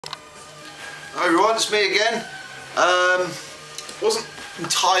Hi everyone, it's me again. Wasn't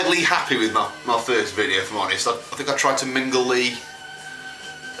entirely happy with my first video, if I'm honest. I think I tried to mingle the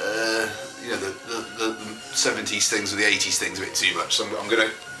 70s things with the 80s things a bit too much, so I'm going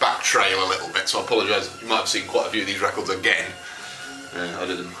to backtrail a little bit, so I apologise. You might have seen quite a few of these records again. I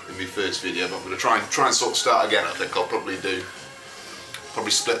did them in my first video, but I'm going to try and sort of start again. I think I'll probably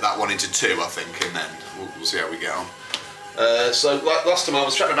split that one into two, I think, and then we'll see how we get on. So like last time I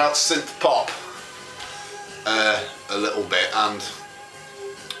was chatting about synth pop a little bit, and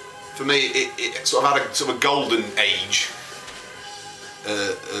for me it sort of had a sort of golden age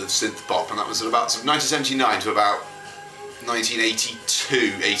of synth pop, and that was at about 1979 to about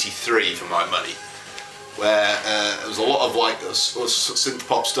 1982, 83 for my money, where there was a lot of like synth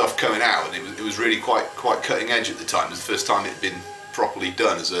pop stuff coming out, and it was really quite cutting edge at the time. It was the first time it had been properly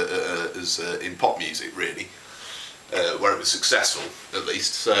done as in pop music, really. Where it was successful, at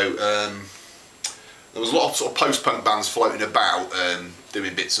least. So there was a lot of sort of post-punk bands floating about,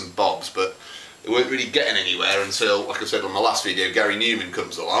 doing bits and bobs, but they weren't really getting anywhere until, like I said on my last video, Gary Newman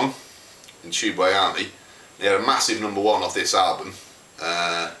comes along in Tubeway Army. He had a massive #1 off this album,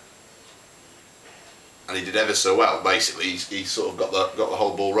 and he did ever so well. Basically, he sort of got the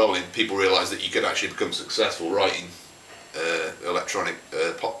whole ball rolling. People realised that you could actually become successful writing electronic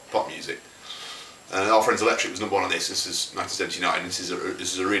pop music. Our Friends Electric was #1 on this. This is 1979. This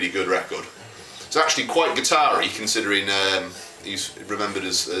is a really good record. It's actually quite guitar-y, considering he's remembered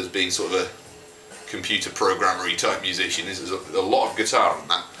as being sort of a computer programmer-y type musician. There's a lot of guitar on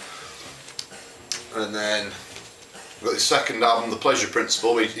that. And then we've got his second album, The Pleasure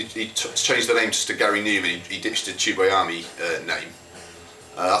Principle. He changed the name just to Gary Newman. He ditched the Tubeway Army name.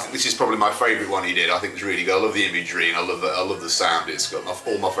 I think this is probably my favourite one he did. I think it's really good. I love the imagery and I love the sound. It's got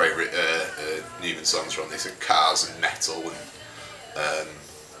all my favourite Newman songs from this: Cars and Metal and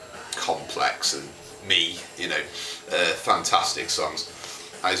Complex and Me. You know, fantastic songs.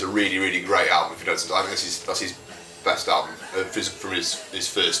 And it's a really great album. If you don't, I think that's his best album from his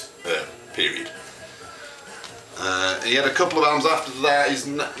first period. He had a couple of albums after that. His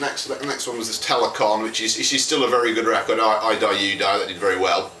next one was this Telecon, which is still a very good record. I Die You Die, that did very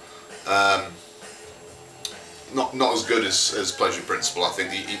well. Not as good as Pleasure Principle. I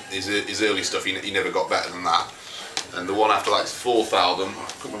think his early stuff, he never got better than that. And the one after that, his fourth album, I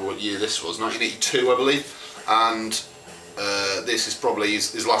can't remember what year this was, 1982 I believe. And this is probably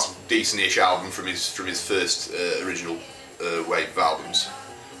his last decent-ish album from his first original wave of albums.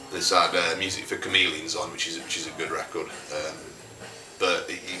 This had Music for Chameleons on, which is a good record, but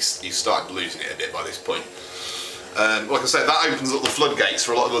he started losing it a bit by this point. Like I said, that opens up the floodgates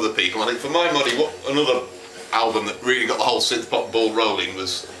for a lot of other people. I think for my money, another album that really got the whole synth pop ball rolling,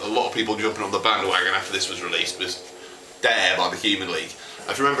 was a lot of people jumping on the bandwagon after this was released, was Dare by the Human League.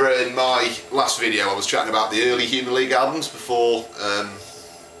 If you remember in my last video, I was chatting about the early Human League albums before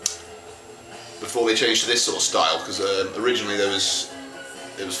they changed to this sort of style, because originally there was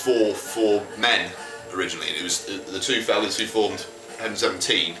four men originally. It was the two fellas who formed Heaven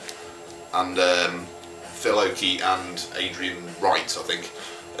 17, and Phil Oakey and Adrian Wright, I think,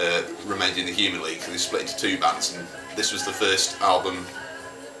 remained in the Human League. So they split into two bands, and this was the first album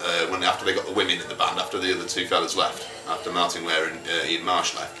after they got the women in the band, after the other two fellas left, after Martin Ware and Ian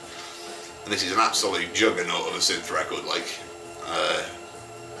Marsh left. And this is an absolute juggernaut of a synth record. Like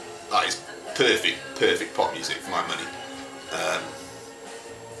that is perfect pop music for my money.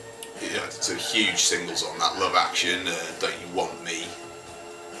 Yeah, so huge singles on that: Love Action, Don't You Want Me.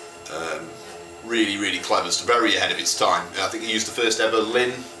 Really clever stuff, very ahead of its time. I think he used the first ever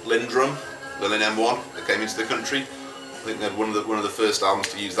Lin drum, the Lin M1 that came into the country. I think they had one of the first albums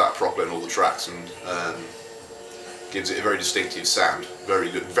to use that properly on all the tracks, and gives it a very distinctive sound. Very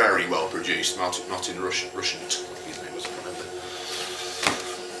good, very well produced. Martin Russian, I think his name was, I can't remember.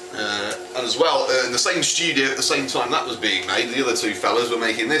 And as well, in the same studio at the same time that was being made, the other two fellas were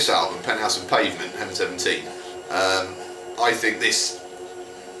making this album, Penthouse and Pavement, Heaven 17. I think this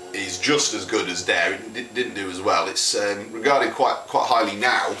is just as good as Dare. It didn't do as well. It's regarded quite highly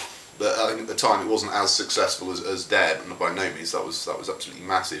now, but I think at the time it wasn't as successful as Dare, but by no means. That was absolutely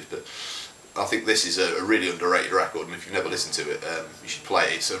massive. But I think this is a really underrated record, and if you've never listened to it, you should play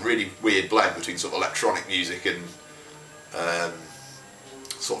it. It's a really weird blend between sort of electronic music and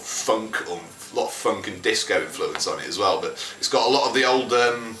sort of funk, or a lot of funk and disco influence on it as well. But it's got a lot of the old,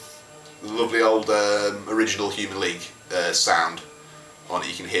 the lovely old original Human League sound on it.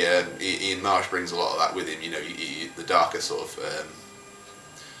 You can hear Ian Marsh brings a lot of that with him. You know, the darker sort of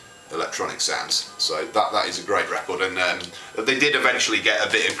electronic sounds. So that is a great record, and they did eventually get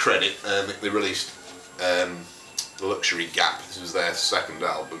a bit of credit. They released The Luxury Gap. This was their second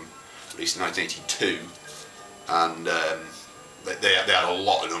album. released in 1982, and they had a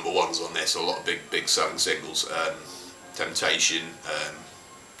lot of #1s on this, a lot of big selling singles. Temptation,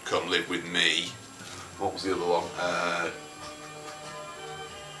 Come Live With Me, what was the other one?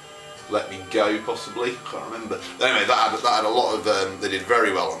 Let Me Go, possibly, I can't remember. Anyway, that had a lot of, they did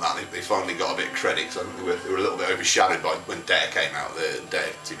very well on that. They finally got a bit of credit, because I think they were a little bit overshadowed by when Dare came out. Dare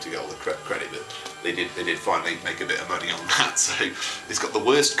seemed to get all the credit, but they did finally make a bit of money on that. So it's got the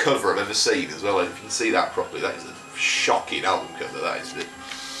worst cover I've ever seen as well. If you can see that properly, that is a shocking album cover, that is. But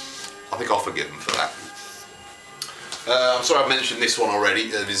I think I'll forgive them for that. I'm sorry I've mentioned this one already,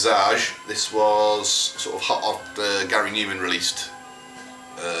 Visage. This was sort of hot after Gary Newman released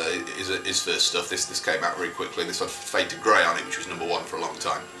his first stuff. This came out very quickly. This had Fade to Grey on it, which was #1 for a long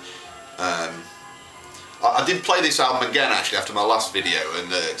time. I did play this album again actually after my last video, and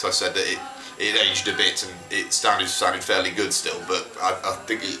because I said that it aged a bit and it sounded fairly good still, but I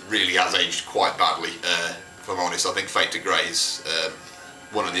think it really has aged quite badly. If I'm honest, I think Fade to Grey is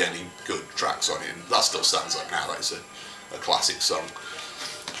one of the only good tracks on it, and that still stands up now. That is a classic song.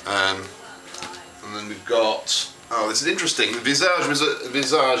 And then we've got, oh, this is interesting. Visage was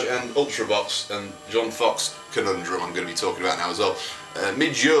Visage and Ultravox and John Foxx conundrum I'm going to be talking about now as well.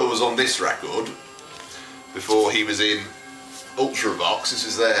 Midge was on this record before he was in Ultravox. This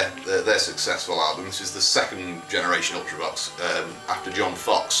is their successful album. This is the second generation Ultravox after John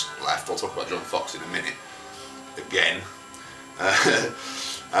Foxx left. I'll talk about John Foxx in a minute again.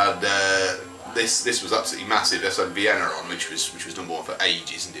 And this was absolutely massive. They had Vienna on, which was #1 for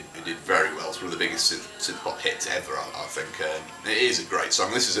ages and did very well. It's one of the biggest synthpop hits ever, I think. It is a great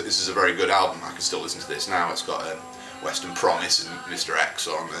song. This is a very good album. I can still listen to this now. It's got Western Promise and Mr. X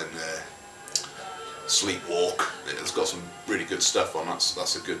on, and Sleepwalk. It's got some really good stuff on.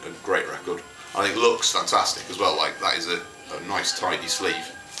 That's a great record. I think it looks fantastic as well. Like, that is a nice tidy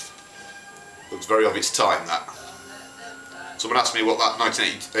sleeve. Looks very of its time, that. Someone asked me what that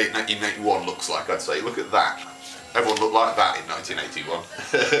 1981 looks like. I'd say, look at that. Everyone looked like that in 1981.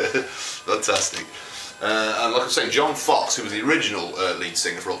 Fantastic. And like I was saying, John Foxx, who was the original lead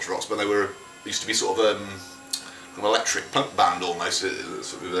singer for Ultravox, but they used to be sort of an electric punk band almost,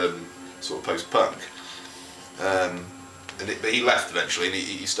 sort of post-punk. But he left eventually, and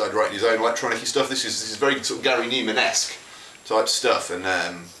he started writing his own electronic stuff. This is very sort of Gary Newman-esque type stuff, and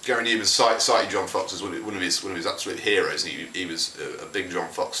Gary Newman cited John Foxx as one of his absolute heroes. He was a big John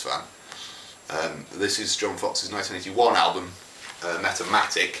Foxx fan. This is John Foxx's 1981 album,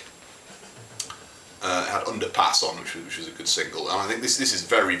 Metamatic. It had Underpass on, which was a good single, and I think this is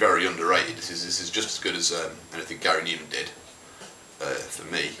very underrated. This is just as good as anything Gary Newman did for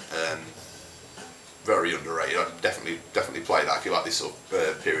me. Very underrated. I'd definitely play that if you like this sort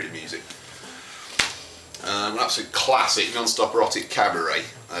of period of music. An absolute classic, Non-Stop Erotic Cabaret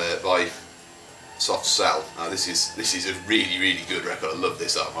by Soft Cell. This is a really good record. I love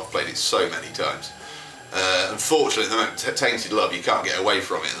this album. I've played it so many times. Unfortunately, at the moment, Tainted Love, you can't get away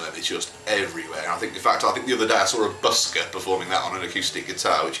from it at the moment. It's just everywhere. I think the other day I saw a busker performing that on an acoustic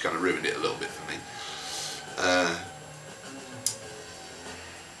guitar, which kind of ruined it a little bit for me.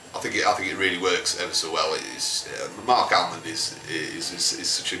 I think it really works ever so well. Mark Almond is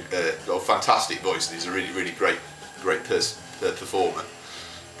such a fantastic voice, and he's a really great performer,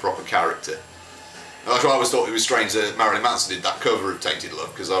 proper character. And I always thought it was strange that Marilyn Manson did that cover of Tainted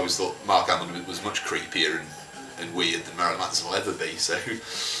Love, because I always thought Mark Almond was much creepier and weird than Marilyn Manson will ever be. So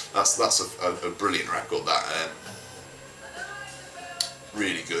that's a brilliant record. That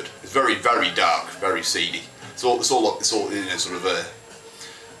really good. It's very dark, very seedy. It's all you know, sort of a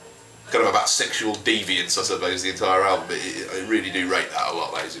kind of about sexual deviance, I suppose, the entire album. But I really do rate that a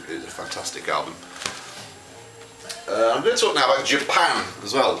lot. That is a fantastic album. I'm going to talk now about Japan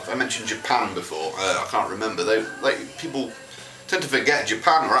as well. I mentioned Japan before. I can't remember. People tend to forget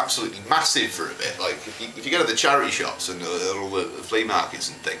Japan were absolutely massive for a bit. Like if you go to the charity shops and all the flea markets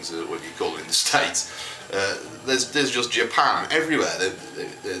and things, whatever you call it in the States, there's just Japan everywhere.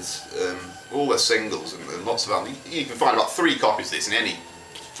 There's all their singles and lots of albums. You can find about 3 copies of this in any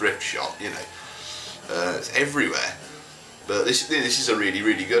thrift shop. You know, it's everywhere. But this is a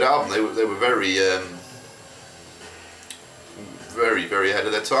really good album. They were very ahead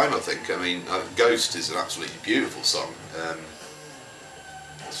of their time, I think. I mean, Ghost is an absolutely beautiful song.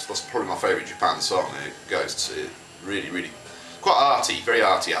 That's probably my favourite Japan song. Ghost, really quite arty, very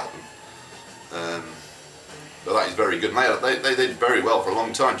arty album. But that is very good. And they did very well for a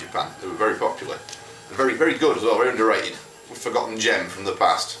long time. Japan. They were very popular and very good as well. Very underrated. A forgotten gem from the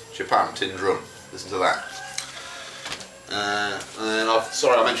past. Japan, Tin Drum. Listen to that. And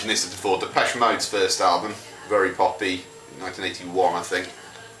sorry I mentioned this before. Depeche Mode's first album, very poppy, 1981 I think.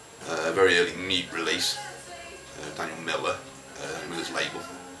 very early Mute release, Daniel Miller, with his label.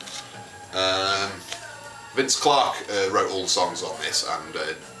 Vince Clarke wrote all the songs on this, and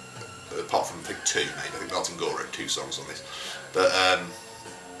apart from I think 2 maybe, I think Martin Gore wrote 2 songs on this, but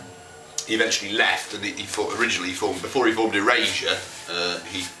he eventually left, and originally he formed, before he formed Erasure,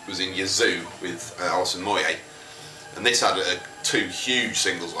 he was in Yazoo with Alison Moyet, and this had 2 huge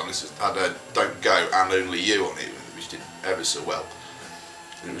singles on this. It had Don't Go and Only You on it, which did ever so well.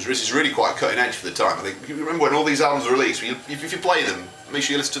 And this is really quite cutting edge for the time. I think, you remember when all these albums were released, if you play them, make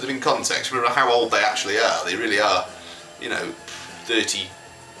sure you listen to them in context, remember how old they actually are. They really are, you know, 30,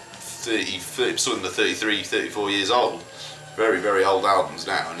 some of them are 33, 34 years old. Very, very old albums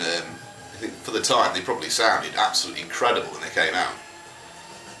now, and I think for the time they probably sounded absolutely incredible when they came out.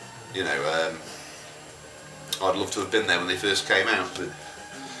 You know, I'd love to have been there when they first came out.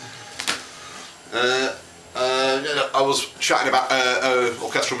 But I was chatting about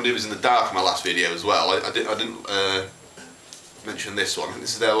Orchestral Manoeuvres in the Dark in my last video as well. I didn't mention this one.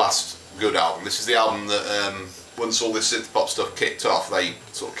 This is their last good album. This is the album that once all this synth pop stuff kicked off, they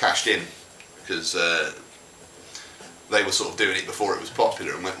sort of cashed in, because they were sort of doing it before it was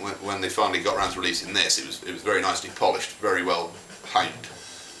popular, and when they finally got around to releasing this, it was very nicely polished, very well honed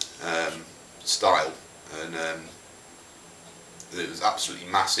style, and it was absolutely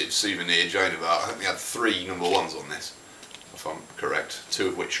massive. Souvenir, Joan of Arc. I think we had 3 #1s on this, if I'm correct, 2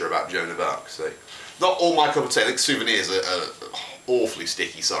 of which are about Joan of Arc. So, not all my cup of tea. I think Souvenir is an awfully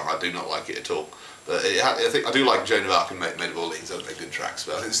sticky song. I do not like it at all. But I think I do like Joan of Arc and Made of Orleans. They're good tracks.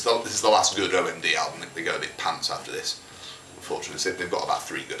 But I think this is the last good OMD album. They go a bit pants after this. Unfortunately, they've got about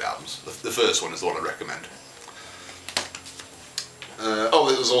 3 good albums. The first one is the one I recommend. There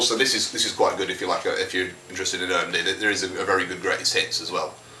was also this is quite good if you're interested in OMD. There is a very good greatest hits as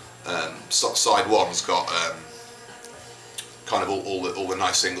well. Side 1's got kind of all the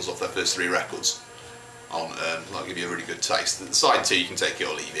nice singles off their first 3 records on. That'll give you a really good taste. The side 2 you can take it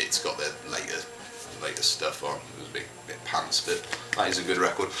or leave it. It's got the later stuff on. It was a bit pants, but that is a good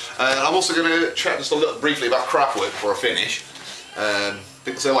record. I'm also going to chat just a little briefly about Kraftwerk before I finish.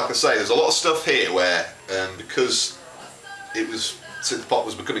 Because, like I say, there's a lot of stuff here where because synthpop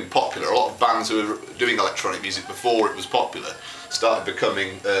was becoming popular, a lot of bands who were doing electronic music before it was popular started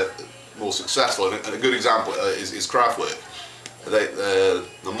becoming more successful. And a good example is Kraftwerk.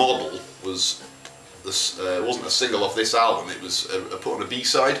 The Model was wasn't a single off this album. It was put on a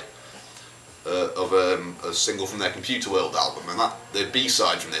B-side of a single from their Computer World album, and the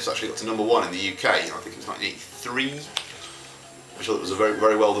B-side from this actually got to #1 in the UK. I think it was 1983, which I thought was a very,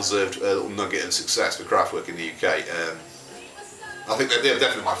 very well-deserved little nugget of success for Kraftwerk in the UK. I think they're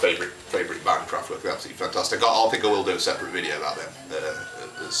definitely my favourite band, Kraftwerk. They're absolutely fantastic. I think I will do a separate video about them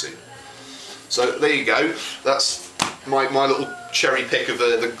soon. So there you go. That's my little cherry pick of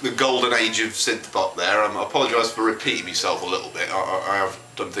the golden age of synthpop there. I apologise for repeating myself a little bit. I have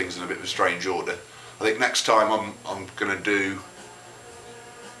done things in a bit of a strange order. I think next time I'm going to do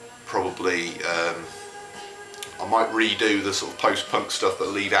probably I might redo the sort of post-punk stuff that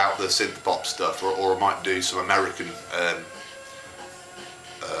lead out the synthpop stuff, or I might do some American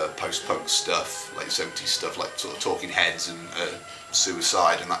post-punk stuff, late 70s stuff, like sort of Talking Heads and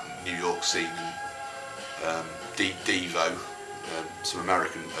Suicide and that New York scene, and Devo, some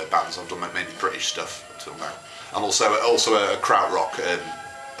American bands. I've done mainly British stuff until now, and also a krautrock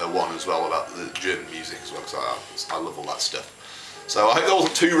one as well about the German music as well, because I love all that stuff. So I hope that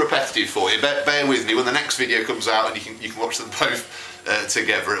wasn't too repetitive for you. Bear with me when the next video comes out and you can watch them both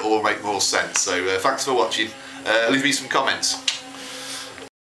together. It will all make more sense. So thanks for watching. Leave me some comments.